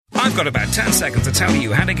I've got about 10 seconds to tell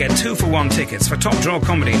you how to get 2-for-1 tickets for top draw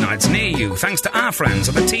comedy nights near you thanks to our friends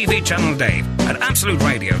at the TV channel Dave at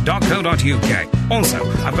absoluteradio.co.uk. Also,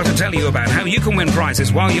 I've got to tell you about how you can win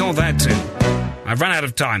prizes while you're there too. I've run out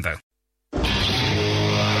of time though.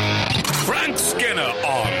 Frank Skinner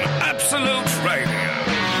on Absolute Radio.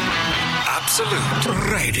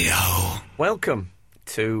 Absolute Radio. Welcome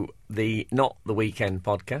to the Not the Weekend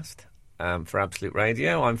podcast for Absolute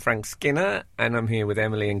Radio. I'm Frank Skinner and I'm here with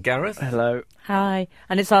Emily and Gareth. Hello. Hi.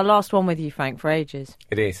 And it's our last one with you, Frank, for ages.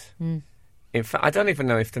 It is. In fact, I don't even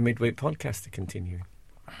know if the midweek podcast are continuing.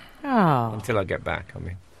 Oh. Until I get back, I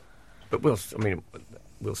mean. But we'll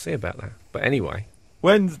see about that. But anyway.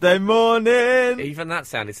 Wednesday morning. Even that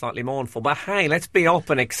sounded slightly mournful. But hey, let's be up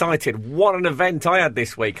and excited. What an event I had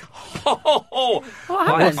this week. What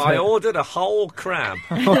happened? I ordered a whole crab.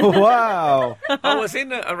 Oh, wow. I was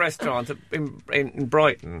in a restaurant in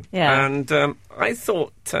Brighton. Yeah. And I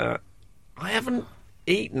thought, I haven't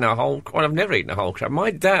eaten a whole... Well, I've never eaten a whole crab. My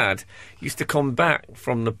dad used to come back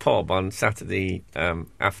from the pub on Saturday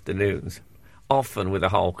afternoons, often with a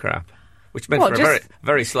whole crab. Which meant for a very,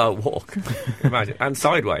 very slow walk, imagine, and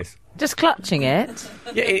sideways. Just clutching it?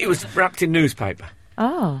 Yeah, it was wrapped in newspaper.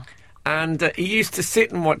 Oh. And he used to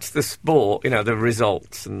sit and watch the sport, the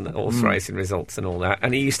results and horse racing results and all that,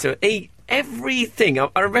 and he used to eat everything. I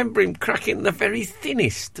remember him cracking the very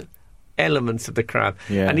thinnest elements of the crab.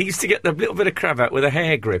 Yeah. And he used to get the little bit of crab out with a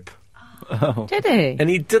hair grip. Oh. Did he? And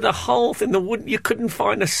he'd do the whole thing. You couldn't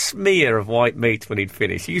find a smear of white meat when he'd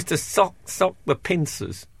finished. He used to sock the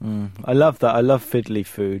pincers. I love that. I love fiddly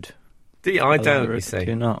food. Do you? I don't, you see.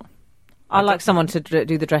 Do you not? I like someone to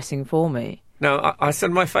do the dressing for me. No, I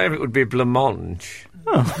said my favourite would be blancmange.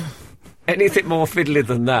 Oh. Anything more fiddly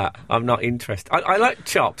than that, I'm not interested. I like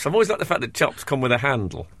chops. I've always liked the fact that chops come with a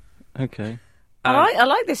handle. Okay. I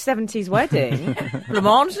like this 70s wedding.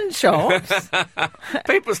 Blancmange and chops.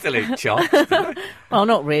 People still eat chops, do they? Well,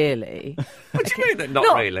 not really. What do you mean that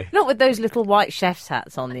not really? Not with those little white chef's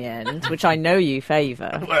hats on the end, which I know you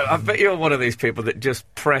favour. Well, I bet you're one of these people that just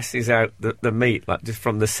presses out the meat, like just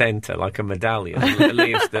from the centre, like a medallion, and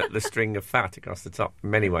leaves the string of fat across the top. In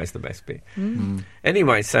many ways, the best bit.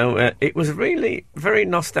 Anyway, so it was really very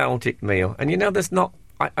nostalgic meal. And there's not...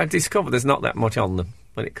 I discovered there's not that much on them.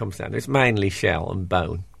 When it comes down, it's mainly shell and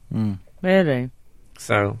bone. Really?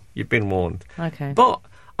 So you've been warned. Okay. But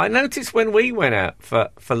I noticed when we went out for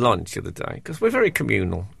lunch the other day, because we're very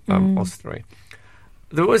communal, us three,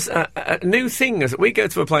 there was a new thing. As we go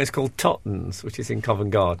to a place called Totten's, which is in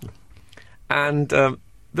Covent Garden, and there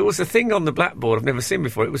was a thing on the blackboard I've never seen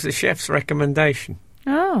before. It was a chef's recommendation.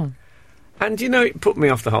 Oh. And it put me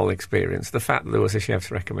off the whole experience, the fact that there was a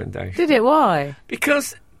chef's recommendation. Did it? Why?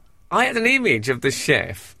 Because I had an image of the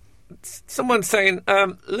chef, someone saying,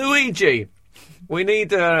 Luigi, we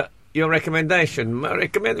need your recommendation.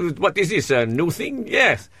 What is this, a new thing?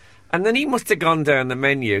 Yes. And then he must have gone down the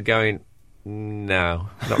menu going, no,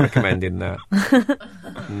 not recommending that.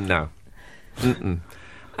 No.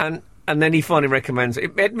 And then he finally recommends it.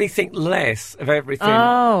 It made me think less of everything.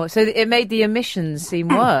 Oh, so it made the omissions seem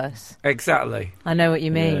worse. Exactly. I know what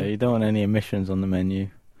you mean. Yeah, you don't want any omissions on the menu.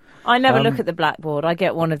 I never look at the blackboard. I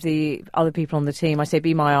get one of the other people on the team. I say,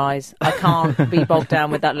 be my eyes. I can't be bogged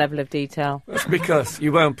down with that level of detail. That's because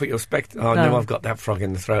you won't put your Oh, no, I've got that frog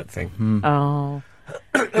in the throat thing. Oh.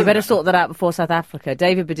 You better sort that out before South Africa.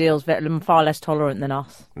 David Baddiel's far less tolerant than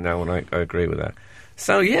us. No, and I agree with that.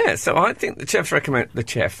 So, yeah, I think the chef's recommendation...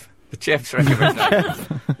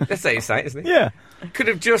 That's how you say it, isn't it? Yeah. Could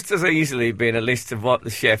have just as easily been a list of what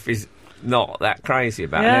the chef is not that crazy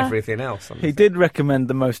about and everything else. He did recommend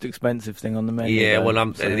the most expensive thing on the menu. Yeah, well, I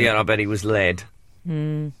bet he was led.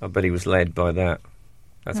 I bet he was led by that.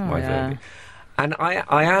 That's my verdict. And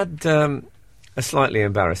I had a slightly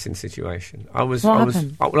embarrassing situation. What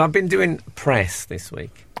happened? I've been doing press this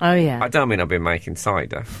week. Oh, yeah. I don't mean I've been making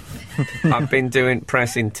cider. I've been doing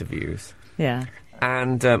press interviews. Yeah.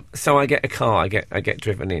 And so I get a car. I get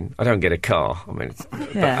driven in. I don't get a car. I mean,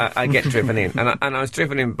 but I get driven in, and I was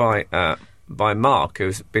driven in by Mark,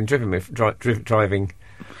 who's been driving me for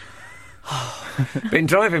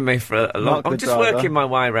a long. I'm just working my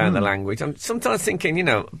way around the language. I'm sometimes thinking,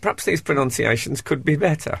 perhaps these pronunciations could be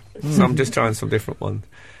better. So I'm just trying some different ones.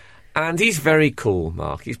 And he's very cool,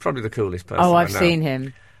 Mark. He's probably the coolest person. Oh, I've seen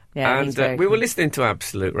him. Yeah, and we were listening to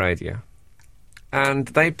Absolute Radio, and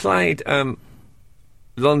they played.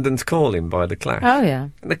 London's Calling by The Clash. Oh, yeah.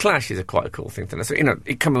 And The Clash is quite a cool thing to know. So,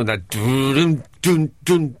 it come in with that dun, dun,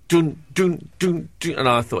 dun, dun, dun, dun, dun, and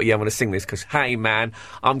I thought, yeah, I'm going to sing this because, hey, man,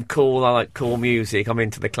 I'm cool, I like cool music, I'm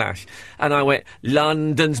into The Clash. And I went,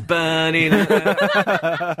 London's burning. And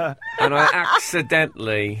I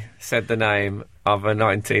accidentally said the name of a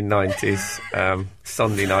 1990s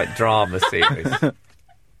Sunday night drama series.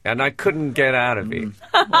 And I couldn't get out of it.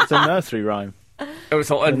 It's a nursery rhyme. It was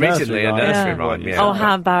originally a nursery rhyme, yeah. Oh,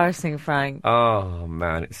 how embarrassing, Frank. Oh,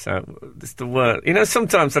 man, it's the word.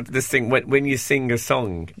 Sometimes I do this thing when you sing a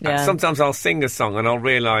song. Yeah. Sometimes I'll sing a song and I'll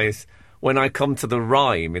realise when I come to the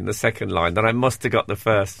rhyme in the second line that I must have got the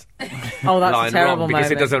first Oh, that's line a terrible wrong because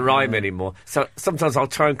moment. it doesn't rhyme anymore. So sometimes I'll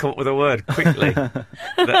try and come up with a word quickly.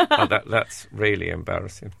 That's really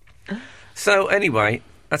embarrassing. So anyway,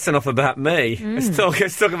 that's enough about me. Let's talk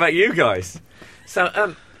about you guys.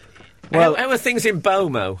 So, Well, how are things in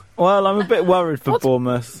Bomo? Well, I'm a bit worried for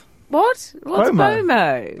Bournemouth. What? What's Bomo.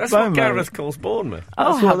 Bomo? That's Bomo. what Gareth calls Bournemouth.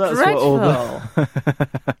 Oh, That's how what dreadful.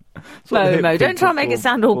 that's what the hip Bomo. Don't people try and make it call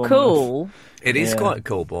sound all Bournemouth. cool. It is Yeah. quite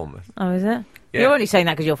cool, Bournemouth. Oh, is it? Yeah. You're only saying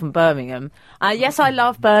that because you're from Birmingham. Yes, I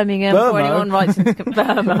love Birmingham. For Burmo? anyone writes into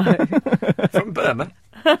Burmo. From Burma?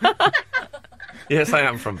 Yes, I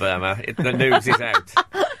am from Burma. The news is out.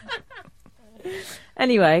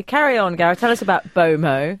 Anyway, carry on, Gareth. Tell us about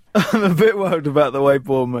Bomo. I'm a bit worried about the way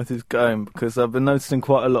Bournemouth is going because I've been noticing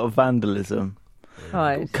quite a lot of vandalism.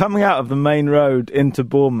 Right. Coming out of the main road into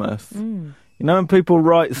Bournemouth, you know when people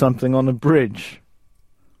write something on a bridge?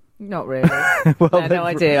 Not really. Well, No,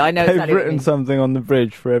 I do. I know They've exactly what you written mean. something on the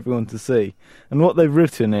bridge for everyone to see. And what they've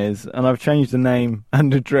written is, and I've changed the name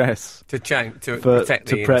and address To for, protect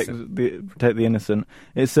to the protect innocent. protect the innocent.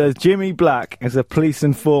 It says Jimmy Black is a police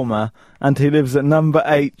informer and he lives at number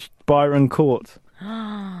 8 Byron Court.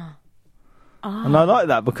 And I like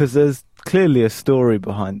that because there's clearly a story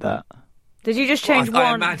behind that. Did you just change I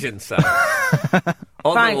one? imagine so. Frank,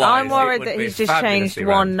 Otherwise, I'm it worried would that be he's just changed fabulously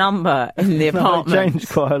one random. number in the No, I apartment. changed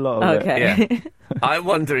quite a lot of it. Okay. Yeah. I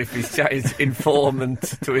wonder if he's changed informant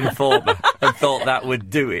to informer and thought that would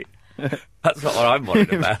do it. That's what I'm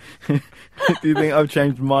worried about. Do you think I've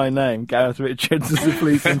changed my name, Gareth Richards, as a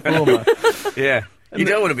police informer? Yeah. You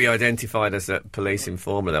don't want to be identified as a police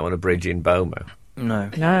informer, though, on a bridge in Bomo. No.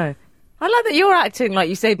 No. I like that you're acting like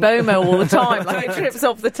you say Bomo all the time, like it trips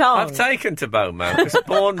off the tongue. I've taken to Bomo because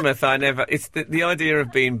Bournemouth, it's the idea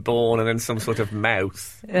of being born and then some sort of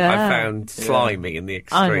mouth. Yeah. I found slimy in the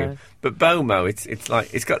I know. extreme. But Bomo, it's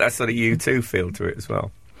like it's got that sort of U2 feel to it as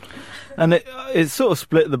well. And it sort of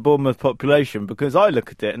split the Bournemouth population because I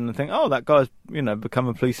look at it and I think, oh, that guy's, become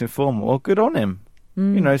a police informer. Well, good on him.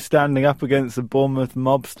 Standing up against the Bournemouth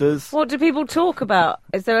mobsters. What do people talk about?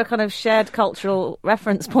 Is there a kind of shared cultural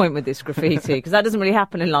reference point with this graffiti? Because that doesn't really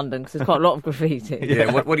happen in London because there's quite a lot of graffiti. Yeah,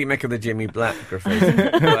 what do you make of the Jimmy Black graffiti?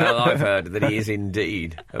 Well, I've heard that he is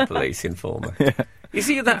indeed a police informer. Yeah. Is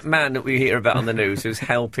he that man that we hear about on the news who's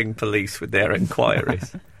helping police with their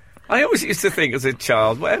inquiries? I always used to think as a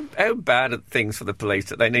child, well, how bad are things for the police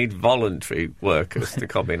that they need voluntary workers to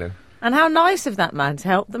come in And how nice of that man to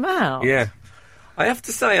help them out. Yeah. I have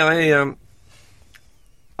to say,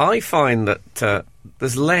 I find that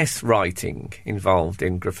there's less writing involved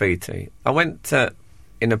in graffiti. I went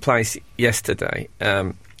in a place yesterday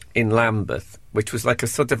in Lambeth, which was like a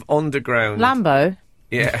sort of underground... Lambo?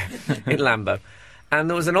 Yeah, in Lambo. And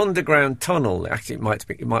there was an underground tunnel. Actually,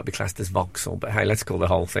 it might be classed as Vauxhall, but hey, let's call the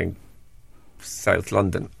whole thing South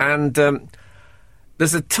London. And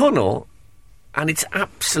there's a tunnel... And it's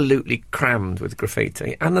absolutely crammed with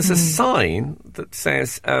graffiti. And there's a sign that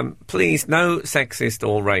says, please, no sexist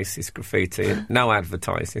or racist graffiti, no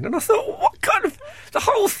advertising. And I thought, what kind of... The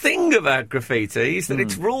whole thing about graffiti is that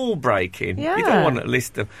it's rule-breaking. Yeah. You don't want to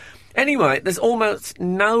list them. Anyway, there's almost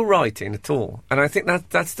no writing at all. And I think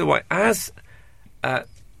that's the way... As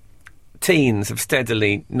teens have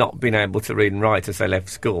steadily not been able to read and write as they left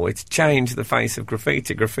school, it's changed the face of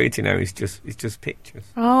graffiti. Graffiti now is just pictures.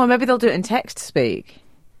 Oh, maybe they'll do it in text speak.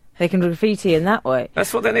 They can graffiti in that way.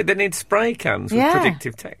 That's what they need. They need spray cans with Yeah.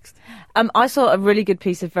 predictive text. I saw a really good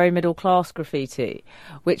piece of very middle-class graffiti,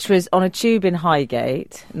 which was on a tube in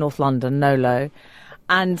Highgate, North London, Nolo,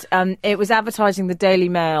 and it was advertising the Daily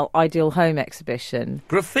Mail Ideal Home exhibition.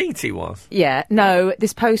 Graffiti was? Yeah, no,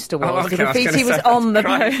 this poster was. Oh, okay, The I was graffiti gonna was say, on the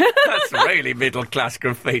that's poster. That's really middle-class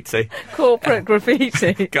graffiti. Corporate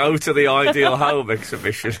graffiti. Go to the Ideal Home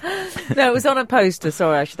exhibition. No, it was on a poster,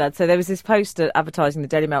 sorry, I should add. So there was this poster advertising the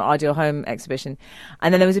Daily Mail Ideal Home exhibition,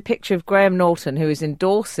 and then there was a picture of Graham Norton, who was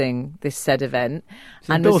endorsing this said event.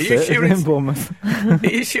 And was, Dorset, sure in it's- Bournemouth. Are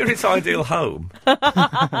you sure it's Ideal Home?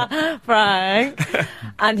 Frank.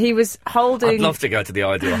 And he was holding... I'd love to go to the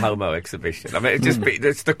Ideal Homo exhibition. I mean,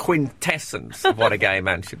 it's the quintessence of what a gay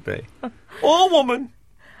man should be. Or woman.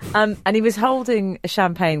 And he was holding a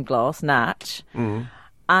champagne glass, Natch.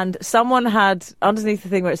 And someone had, underneath the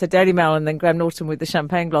thing where it said Daily Mail and then Graham Norton with the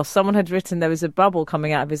champagne glass, someone had written there was a bubble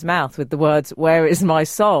coming out of his mouth with the words, "Where is my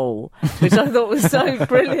soul?" Which I thought was so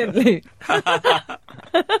brilliantly.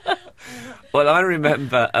 Well, I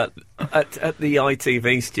remember at the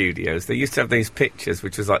ITV studios, they used to have these pictures,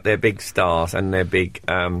 which was like their big stars and their big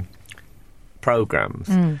programmes.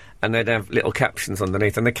 And they'd have little captions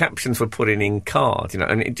underneath. And the captions were put in card,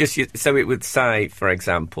 and it just, so it would say, for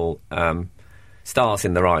example, stars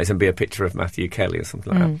in their eyes, and be a picture of Matthew Kelly or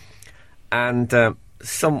something like that. And there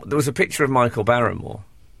was a picture of Michael Barrymore,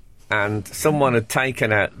 and someone had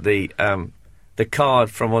taken out the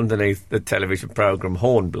card from underneath the television programme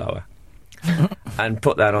Hornblower and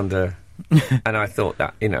put that under. And I thought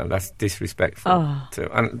that, that's disrespectful.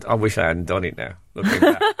 And I wish I hadn't done it now, looking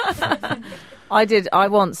back. I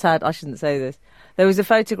once had, I shouldn't say this, there was a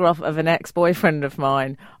photograph of an ex-boyfriend of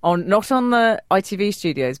mine, not on the ITV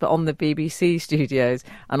studios, but on the BBC studios,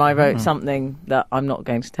 and I wrote something that I'm not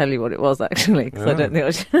going to tell you what it was, actually, because I don't think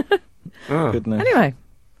I should. Goodness. Anyway,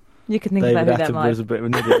 you can think David about who that Attenborough might was a bit of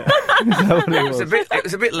an idiot. Is that what It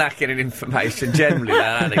was a bit lacking in information, generally,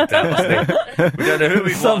 that anecdote, wasn't it? We don't know who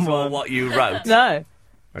it was or what you wrote. No.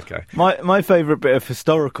 Okay. My favourite bit of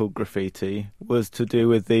historical graffiti was to do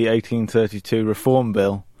with the 1832 Reform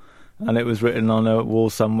Bill, and it was written on a wall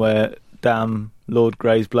somewhere, "Damn Lord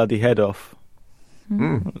Grey's bloody head off."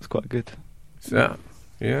 It was quite good. So,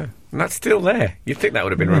 yeah. And that's still there. You'd think that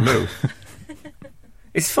would have been removed.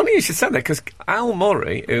 It's funny you should say that, because Al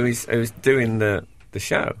Murray, who's doing the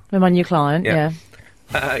show... My new client, yeah.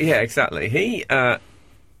 Yeah, exactly. He...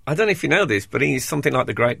 I don't know if you know this, but he's something like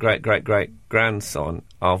the great-great-great-great-grandson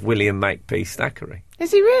of William Makepeace Thackeray.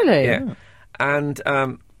 Is he really? Yeah. And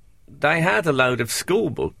they had a load of school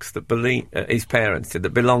books that his parents did,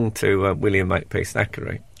 that belonged to William Makepeace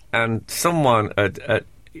Thackeray. And someone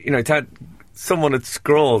someone had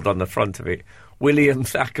scrawled on the front of it, "William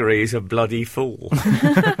Thackeray is a bloody fool."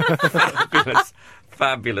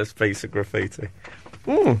 Fabulous piece of graffiti.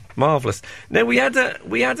 Marvellous. Now, we had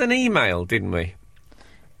an email, didn't we?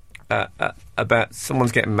 About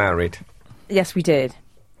someone's getting married. Yes, we did.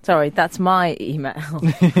 Sorry, that's my email.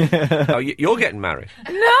 Oh, you're getting married?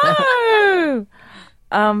 No!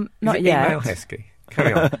 Not yet. Email Heskey.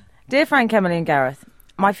 Carry on. Dear Frank, Emily and Gareth,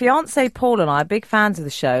 my fiancé Paul and I are big fans of the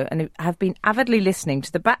show and have been avidly listening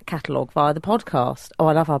to the back catalogue via the podcast. Oh,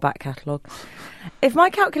 I love our back catalogue. If my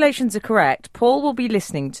calculations are correct, Paul will be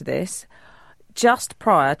listening to this just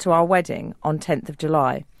prior to our wedding on 10th of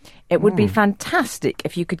July. It would be fantastic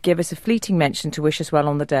if you could give us a fleeting mention to wish us well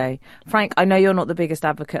on the day. Frank, I know you're not the biggest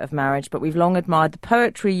advocate of marriage, but we've long admired the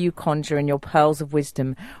poetry you conjure in your pearls of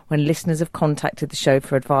wisdom when listeners have contacted the show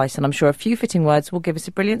for advice, and I'm sure a few fitting words will give us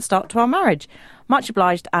a brilliant start to our marriage. Much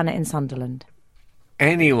obliged, Anna in Sunderland.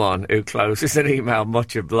 Anyone who closes an email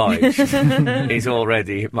 "much obliged" is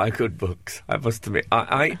already my good books, I must admit.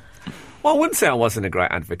 I wouldn't say I wasn't a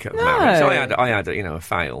great advocate of marriage. I had a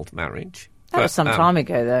failed marriage. That was some time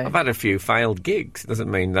ago, though. I've had a few failed gigs. It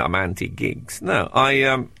doesn't mean that I'm anti-gigs. No,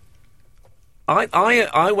 I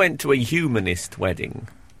went to a humanist wedding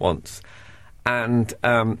once, and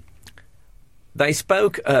they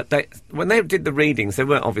spoke. When they did the readings, they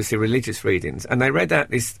weren't obviously religious readings, and they read out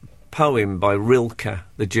this poem by Rilke,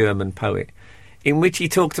 the German poet, in which he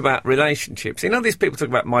talked about relationships. These people talk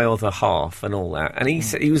about my other half and all that, and he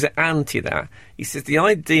said he was anti that. He says the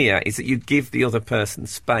idea is that you give the other person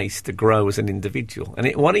space to grow as an individual.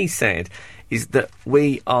 And what he said is that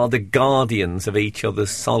we are the guardians of each other's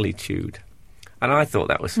solitude. And I thought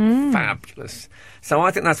that was fabulous. So I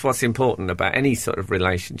think that's what's important about any sort of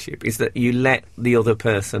relationship, is that you let the other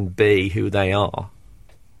person be who they are.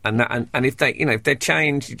 And if they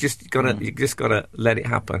change, you just gotta let it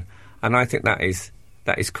happen. And I think that is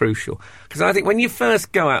crucial, because I think when you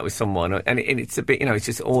first go out with someone and it's a bit, it's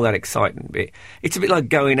just all that excitement bit. It's a bit like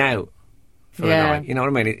going out for a night. You know what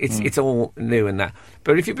I mean? It's all new and that.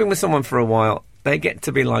 But if you've been with someone for a while, they get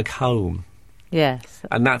to be like home. Yes.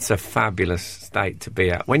 And that's a fabulous state to be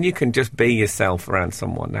at. When you can just be yourself around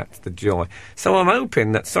someone, that's the joy. So I'm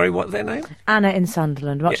hoping that... Sorry, what's their name? Anna in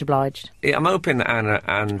Sunderland. Much obliged. Yeah, I'm hoping that Anna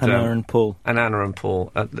and Paul.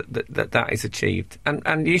 That is achieved.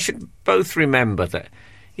 And you should both remember that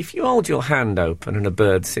if you hold your hand open and a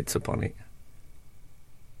bird sits upon it,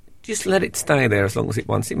 just let it stay there as long as it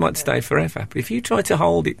wants. It might stay forever. But if you try to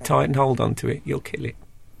hold it tight and hold on to it, you'll kill it.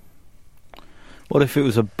 What if it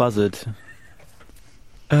was a buzzard?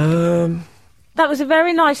 That That was a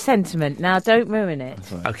very nice sentiment. Now, don't ruin it.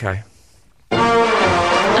 Okay.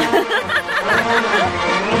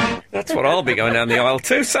 That's what I'll be going down the aisle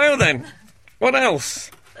to. So then, what else?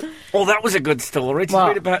 Oh, that was a good story. Did you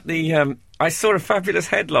read about the... I saw a fabulous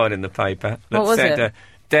headline in the paper that said,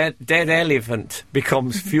 dead elephant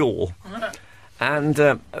becomes fuel. And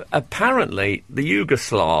apparently the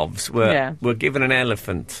Yugoslavs were given an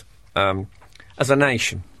elephant as a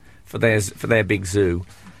nation for their big zoo.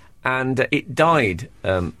 And it died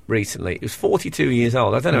recently. It was 42 years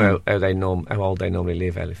old. I don't know how old they normally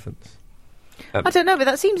live, elephants. I don't know, but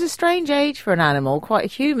that seems a strange age for an animal, quite a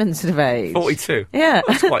human sort of age. 42? Yeah.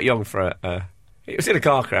 That's quite young for a... it was in a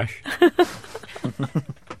car crash.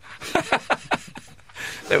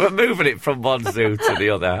 They were moving it from one zoo to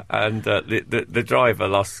the other, and the driver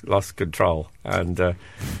lost control, and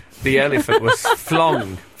the elephant was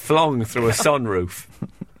flung through a sunroof.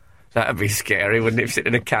 That'd be scary, wouldn't it? Sit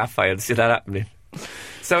in a cafe and see that happening.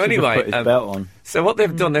 So anyway, put his belt on. So what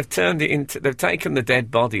they've done, they've taken the dead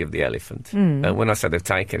body of the elephant. And when I say they've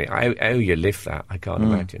taken it, how you lift that, I can't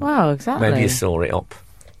imagine. Wow, exactly. Maybe you saw it up.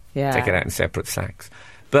 Yeah. Take it out in separate sacks.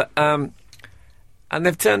 But, and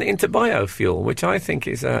they've turned it into biofuel, which I think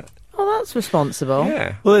is a... Oh, that's responsible.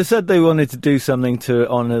 Yeah. Well, they said they wanted to do something to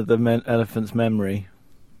honour the elephant's memory.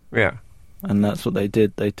 Yeah. And that's what they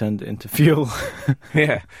did. They turned it into fuel.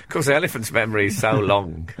 Yeah. Of course, the elephant's memory is so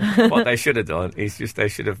long. What they should have done is they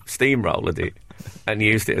should have steamrolled it and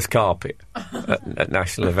used it as carpet at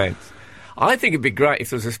national events. I think it'd be great if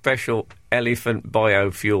there was a special elephant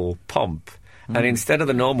biofuel pump. And instead of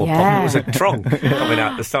the normal pump, it was a trunk coming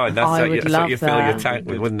out the side. That's what you fill your tank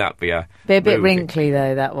with. Wouldn't that be a... Be a bit wrinkly,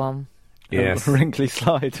 though, that one. Yes. A wrinkly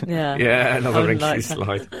slide. Yeah. Yeah, another wrinkly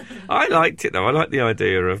slide. I liked it, though. I liked the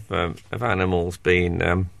idea of animals being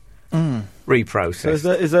reprocessed.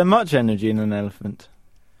 So is there much energy in an elephant?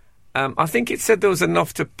 I think it said there was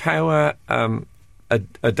enough to power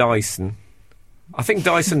a Dyson. I think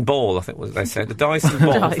Dyson ball, I think was what they said. A Dyson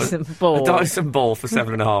ball. A Dyson ball for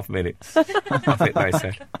 7.5 minutes, I think they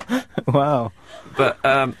said. Wow. But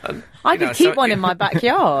I could keep one in my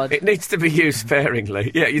backyard. It needs to be used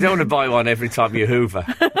sparingly. Yeah, you don't want to buy one every time you hoover.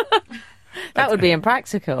 That would be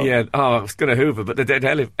impractical. Yeah, I was going to hoover, but the dead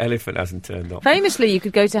elephant hasn't turned up. Famously, you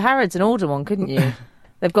could go to Harrods and order one, couldn't you?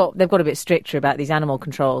 They've got a bit stricter about these animal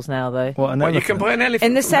controls now, though. What, you can buy an elephant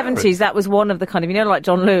in the from 70s, Harrods? that was one of the kind of, like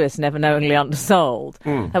John Lewis, Never Knowingly Undersold.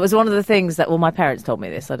 That was one of the things that, well, my parents told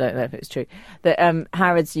me this, I don't know if it's true, that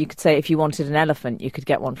Harrods, you could say if you wanted an elephant, you could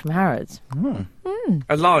get one from Harrods.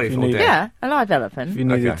 Alive or dead? Yeah, a live elephant. If you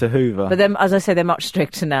needed to hoover. But then, as I say, they're much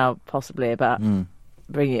stricter now, possibly, about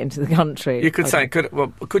bringing it into the country. You could say, could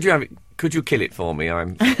you have it? Could you kill it for me?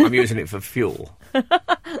 I'm using it for fuel.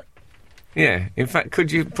 Yeah, in fact, could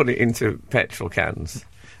you put it into petrol cans?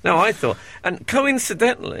 No, I thought... And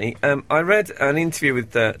coincidentally, I read an interview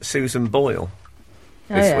with Susan Boyle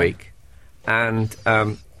this week, and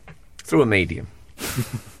through a medium.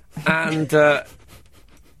 And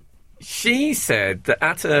she said that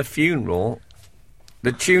at her funeral,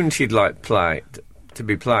 the tune she'd like to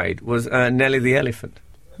be played was Nelly the Elephant.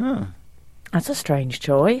 Huh. That's a strange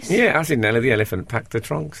choice. Yeah, as in Nelly the Elephant packed the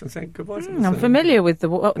trunks and said goodbye to the I'm familiar with the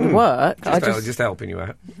work. Just helping you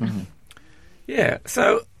out. Yeah,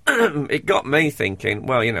 so it got me thinking,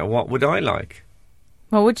 well, what would I like?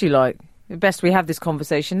 What would you like? Best we have this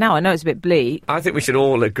conversation now. I know it's a bit bleak. I think we should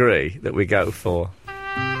all agree that we go for...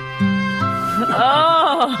 No,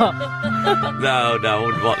 I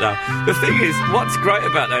wouldn't want that. The thing is, what's great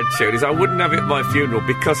about that tune is I wouldn't have it at my funeral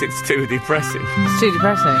because it's too depressing. It's too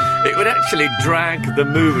depressing. It would actually drag the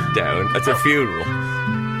mood down at a funeral.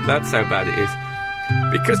 That's how bad it is.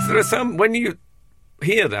 Because there are some... When you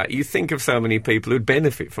hear that, you think of so many people who'd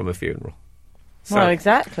benefit from a funeral. So, well,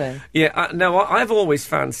 exactly. Yeah, I've always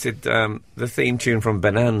fancied the theme tune from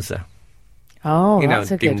Bonanza. Oh,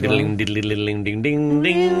 that's a good one.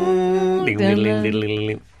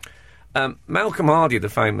 Malcolm Hardy, the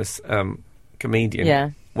famous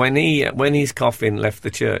comedian, when his coffin left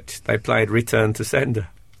the church, they played Return to Sender.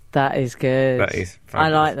 That is good. That is fabulous. I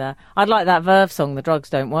like that. I'd like that Verve song, The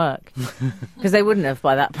Drugs Don't Work. Because they wouldn't have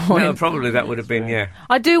by that point. No, probably that would have been, yeah.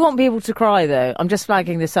 I do want people to cry, though. I'm just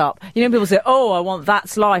flagging this up. People say, I want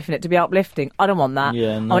That's Life and it to be uplifting. I don't want that.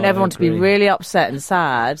 Yeah, no, I want everyone to be really upset and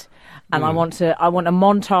sad. And I want a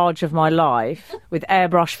montage of my life with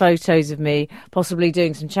airbrush photos of me possibly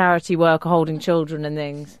doing some charity work or holding children and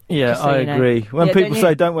things. Yeah, I agree. When people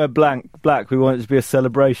say don't wear black, we want it to be a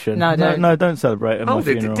celebration. No, don't. No, don't celebrate at my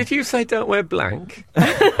funeral. Did you say don't wear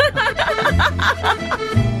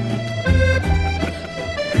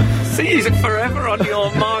See, he's forever on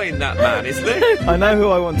your mind, that man, isn't he? I know who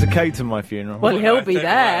I want to cater my funeral. Well, he'll be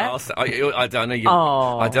there. I don't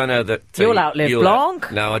know. I don't know that... You'll outlive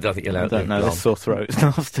Blanc. No, I don't think you'll outlive I don't know, Blanc. this sore throat's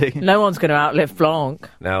nasty. No one's going to outlive Blanc.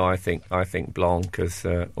 No, I think Blanc has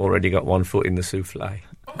already got one foot in the souffle.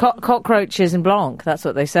 Cockroaches and Blanc, that's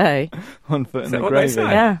what they say. One foot in the what they gravy. say?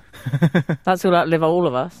 Yeah. That's who'll outlive all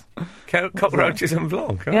of us. Cockroaches and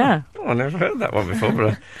Blanc? Oh. Yeah. Oh, I never heard that one before.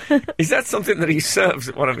 But, is that something that he serves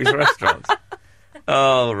at one of his restaurants?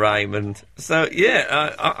 Oh, Raymond. So,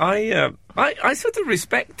 yeah, I sort of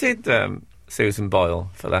respected Susan Boyle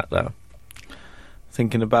for that, though.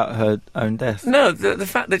 Thinking about her own death. No, the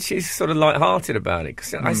fact that she's sort of light-hearted about it.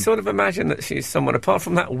 Because I sort of imagine that she's someone, apart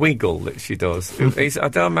from that wiggle that she does, I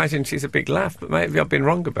don't imagine she's a big laugh, but maybe I've been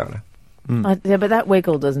wrong about her. Yeah, but that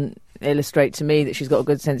wiggle doesn't illustrate to me that she's got a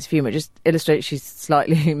good sense of humour. It just illustrates she's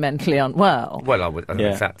slightly mentally unwell. Well, I don't know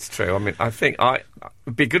if that's true. I mean, I think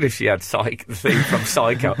it'd be good if she had the theme from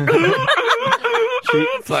Psycho.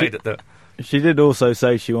 Played at the... She did also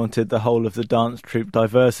say she wanted the whole of the dance troupe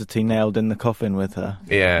diversity nailed in the coffin with her.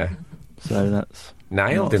 Yeah. So that's...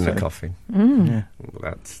 Nailed in the coffin? Yeah.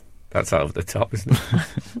 Well, that's over the top, isn't it?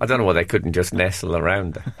 I don't know why they couldn't just nestle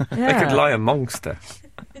around her. Yeah. They could lie amongst her.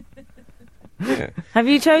 Yeah. Have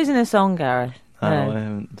you chosen a song, Gareth? Oh, No. I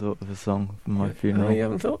haven't thought of a song for my No, funeral. you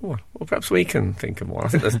haven't thought of one. Well, perhaps we can think of one. I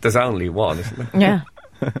think there's only one, isn't there? Yeah.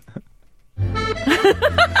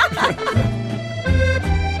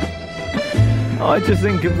 I just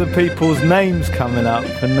think of the people's names coming up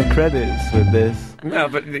in the credits with this. No,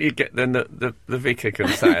 but you get the vicar can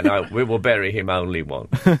say, no, we will bury him only once.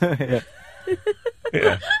 Yeah.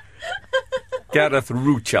 Yeah. Gareth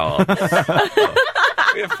Rouchard.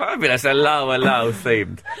 Yeah, fabulous. Hello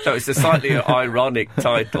themed. So it's a slightly ironic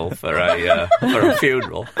title for a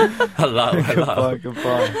funeral. Hello.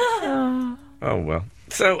 Goodbye. Oh well.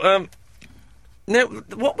 So now,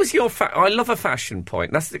 what was your? I love a fashion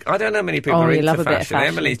point. I don't know many people are you into love a bit of fashion. fashion.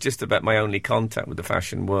 Emily's just about my only contact with the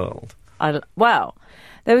fashion world. Well,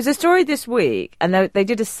 there was a story this week, and they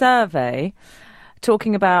did a survey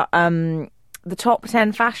talking about the top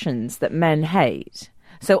 10 fashions that men hate.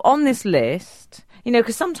 So on this list,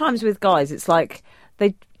 because sometimes with guys, it's like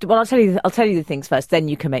I'll tell you the things first, then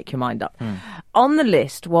you can make your mind up. On the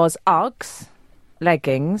list was Uggs,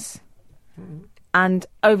 leggings, and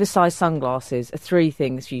oversized sunglasses are 3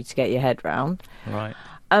 things for you to get your head round. Right.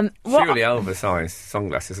 Surely oversized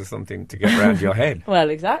sunglasses are something to get around your head.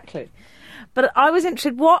 Well, exactly. But I was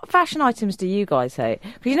interested, what fashion items do you guys hate?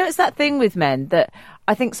 Because it's that thing with men that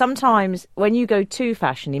I think sometimes when you go too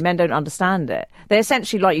fashiony, men don't understand it. They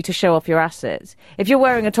essentially like you to show off your assets. If you're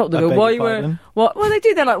wearing a top, they go, why are you wearing... What? Well, they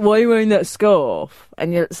do. They're like, why are you wearing that scarf?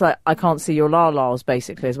 And it's like, I can't see your la-las,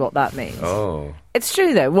 basically, is what that means. Oh. It's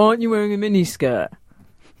true, though. Why aren't you wearing a mini-skirt?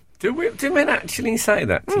 Do men actually say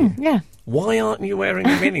that to you? Yeah. Why aren't you wearing a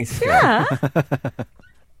miniskirt? Yeah.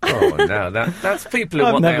 Oh, no, that's people who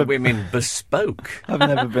want their women bespoke. I've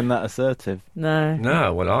never been that assertive. No.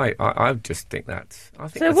 No, well, I just think that's... I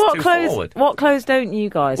think So that's forward. what clothes don't you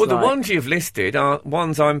guys Well, like? the ones you've listed are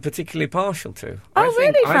ones I'm particularly partial to. Oh,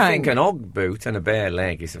 I Frank? think an Ogg boot and a bare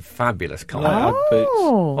leg is a fabulous combo. Like Ugg boots.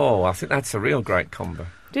 Oh, I think that's a real great combo.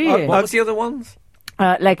 Do you? What was the other ones?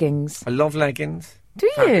 Leggings. I love leggings. Do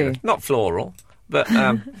you? Fabulous. Not floral, but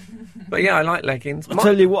yeah, I like leggings. I'll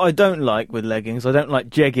tell you what I don't like with leggings. I don't like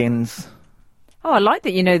jeggings. Oh, I like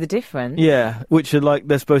that you know the difference. Yeah, which are like,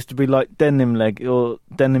 they're supposed to be like denim or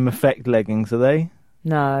denim effect leggings, are they?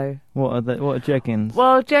 No. What are they? What are jeggings?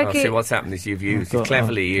 Well, See, what's happened is you've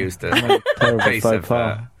cleverly used a piece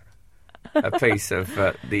of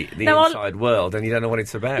the inside world, and you don't know what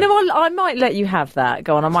it's about. No, I might let you have that.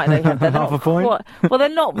 Go on, I might let you have that. Half a point. Well, they're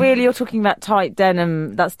not really. You're talking about tight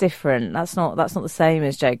denim. That's different. That's not the same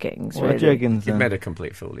as jeggings. What really. are jeggings You've then? made a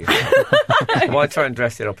complete fool of yourself. Why try and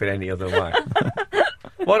dress it up in any other way?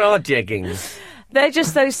 What are jeggings? They're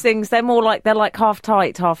just those things. They're like half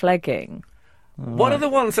tight, half legging. What are the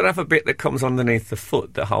ones that have a bit that comes underneath the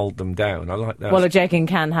foot that hold them down? I like those. Well, a jegging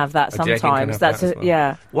can have that jegging sometimes. can have That's that as well.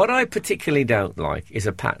 yeah. What I particularly don't like is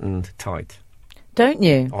a patterned tight. Don't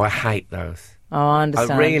you? Oh, I hate those. Oh, I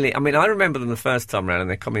understand. I remember them the first time round, and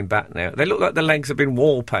they're coming back now. They look like the legs have been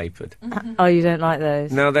wallpapered. Oh, you don't like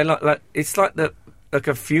those? No, they're like it's like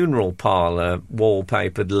a funeral parlour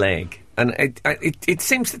wallpapered leg. And it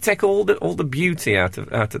seems to take all the beauty out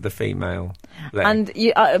of the female leg.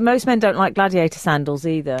 And most men don't like gladiator sandals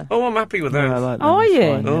either. Oh, I'm happy with those. Yeah, I like them. Oh, are It's you?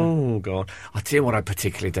 fine, yeah. Oh God! I'll tell you what I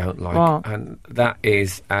particularly don't like, What? and that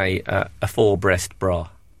is a four-breast bra.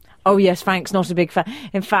 Oh yes, Frank's not a big fan.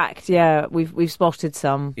 In fact, yeah, we've spotted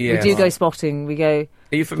some. Yeah. We do go spotting. We go.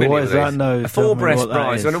 Are you familiar What with is that? this? No, a tell me full-breast what that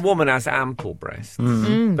bra is is. when a woman has ample breasts,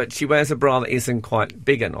 but she wears a bra that isn't quite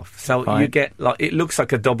big enough. So you Right. get it looks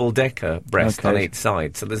like a double-decker breast on Okay. each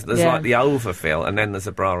side. So there's Yeah. like the overfill, and then there's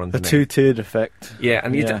a bra A underneath. two-tiered effect. Yeah,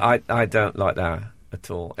 and Yeah. I don't like that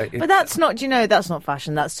at all. But that's not. Do you know? That's not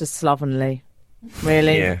fashion. That's just slovenly.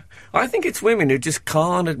 Really. Yeah, I think it's women who just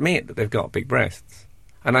can't admit that they've got big breasts,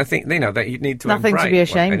 and I think that you need to Nothing to embrace be what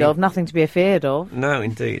ashamed any- of. Nothing to be feared of. No,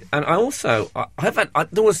 indeed. And I also,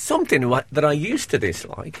 there was something that I used to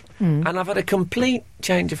dislike, and I've had a complete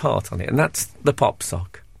change of heart on it, and that's the pop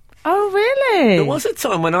sock. Oh really? There was a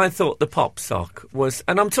time when I thought the pop sock was,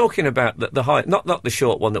 and I'm talking about the high, not the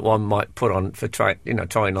short one that one might put on for trying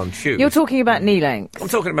on shoes. You're talking about knee length. I'm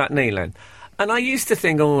talking about knee length. And I used to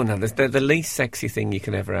think, oh no, the least sexy thing you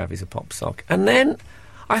can ever have is a pop sock. And then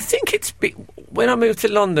I think when I moved to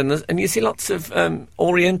London, and you see lots of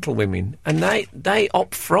Oriental women, and they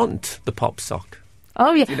up front the pop sock.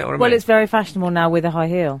 Oh yeah. You know what I Well, mean? it's very fashionable now with a high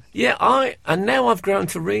heel. Yeah, and now I've grown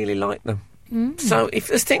to really like them. So if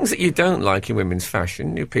there's things that you don't like in women's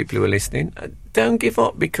fashion, you people who are listening, don't give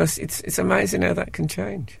up, because it's amazing how that can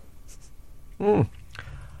change.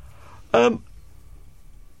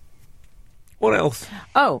 What else?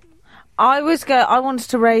 Oh, I wanted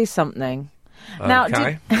to raise something. Now,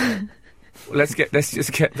 Okay. Let's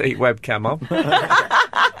just get the webcam on.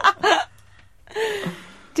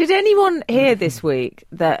 Did anyone hear this week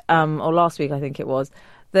that, or last week I think it was,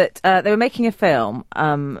 that they were making a film?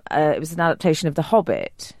 It was an adaptation of The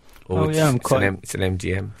Hobbit. Oh, yeah, it's an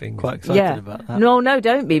MGM thing. Quite excited Yeah. about that. No,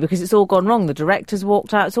 don't be, because it's all gone wrong. The director's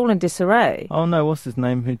walked out. It's all in disarray. Oh no, what's his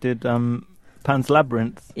name? Who did Pan's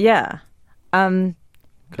Labyrinth? Yeah.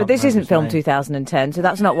 But this remember isn't his film name. 2010, so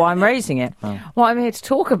that's not why I'm raising it. Oh. What I'm here to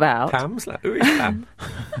talk about, Who is Pam?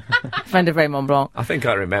 friend of Raymond Blanc. I think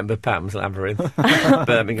I remember Pam's Labyrinth.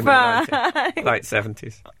 Birmingham in the late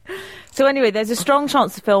 70s. So anyway, there's a strong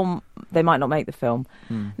chance they might not make the film.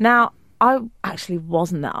 Now, I actually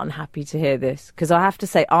wasn't that unhappy to hear this, because I have to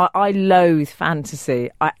say, I loathe fantasy.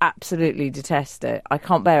 I absolutely detest it. I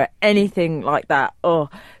can't bear anything like that. Oh,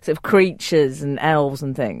 sort of creatures and elves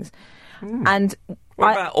and things. And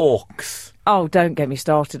What about orcs? oh, don't get me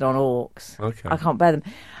started on orcs. Okay. I can't bear them.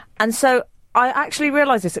 And so I actually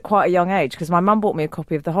realised this at quite a young age, because my mum bought me a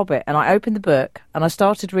copy of The Hobbit, and I opened the book and I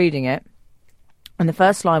started reading it. And the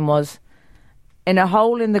first line was, "In a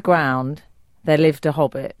hole in the ground, there lived a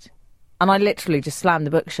hobbit." And I literally just slammed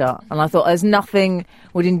the book shut. And I thought, there's nothing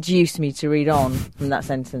would induce me to read on from that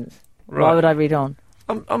sentence. Why Right. would I read on?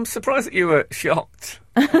 I'm surprised that you were shocked.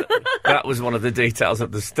 That was one of the details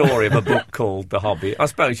of the story of a book called The Hobbit. I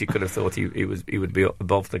suppose you could have thought he would be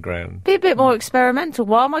above the ground. Be a bit more experimental.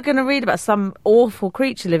 Why am I going to read about some awful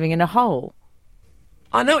creature living in a hole?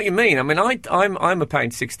 I know what you mean. I mean, I'm a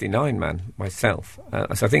page 69 man myself,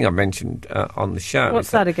 as I think I mentioned on the show. What's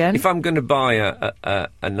Is that again? If I'm going to buy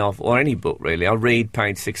a novel or any book, really, I'll read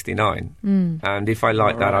page 69, and if I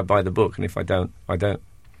like that, I buy the book, and if I don't, I don't.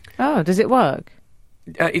 Oh, does it work?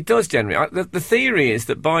 It does generally. The theory is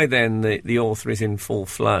that by then the author is in full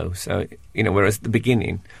flow. So whereas at the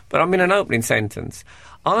beginning, but I'm in an opening sentence.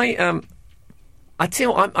 I tell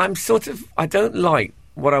you, I'm sort of. I don't like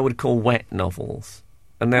what I would call wet novels,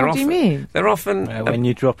 and they're What do often. you mean? They're often. When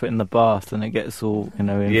you drop it in the bath and it gets all, sort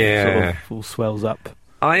of all swells up.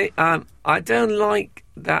 I don't like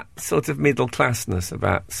that sort of middle classness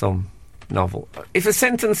about some novel. If a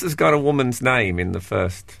sentence has got a woman's name in the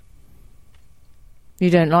first. You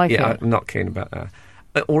don't like Yeah, it? I'm not keen about that.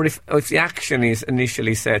 Or if the action is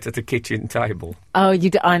initially set at a kitchen table. Oh,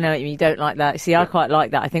 I know what you mean. You don't like that. See, I quite like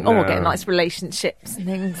that. I think, we're No. getting nice relationships and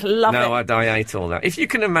things. Love No, it. I hate all that. If you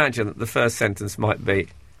can imagine that the first sentence might be,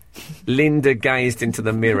 Linda gazed into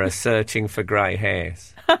the mirror searching for grey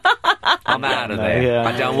hairs. I'm out of there. Yeah.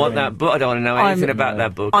 I don't want that book. I don't want to know anything about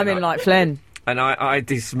that book. I'm And in like Flynn. And I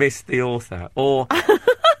dismissed the author. Or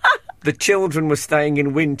the children were staying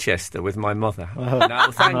in Winchester with my mother. No,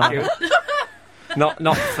 thank you.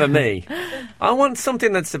 Not for me. I want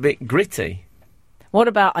something that's a bit gritty. What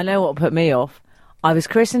about, I know what put me off. I was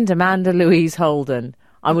christened Amanda Louise Holden.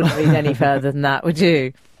 I wouldn't read any further than that, would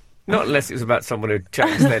you? Not unless it was about someone who'd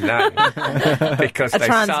changed their name because A they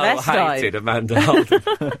so transvestite. hated Amanda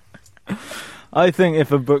Holden. I think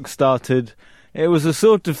if a book started, it was a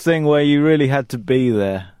sort of thing where you really had to be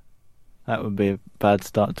there. That would be a bad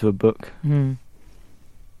start to a book.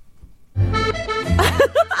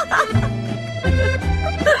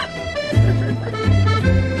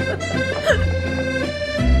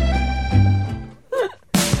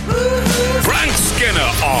 Frank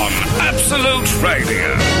Skinner on Absolute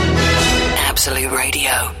Radio. Absolute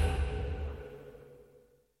Radio.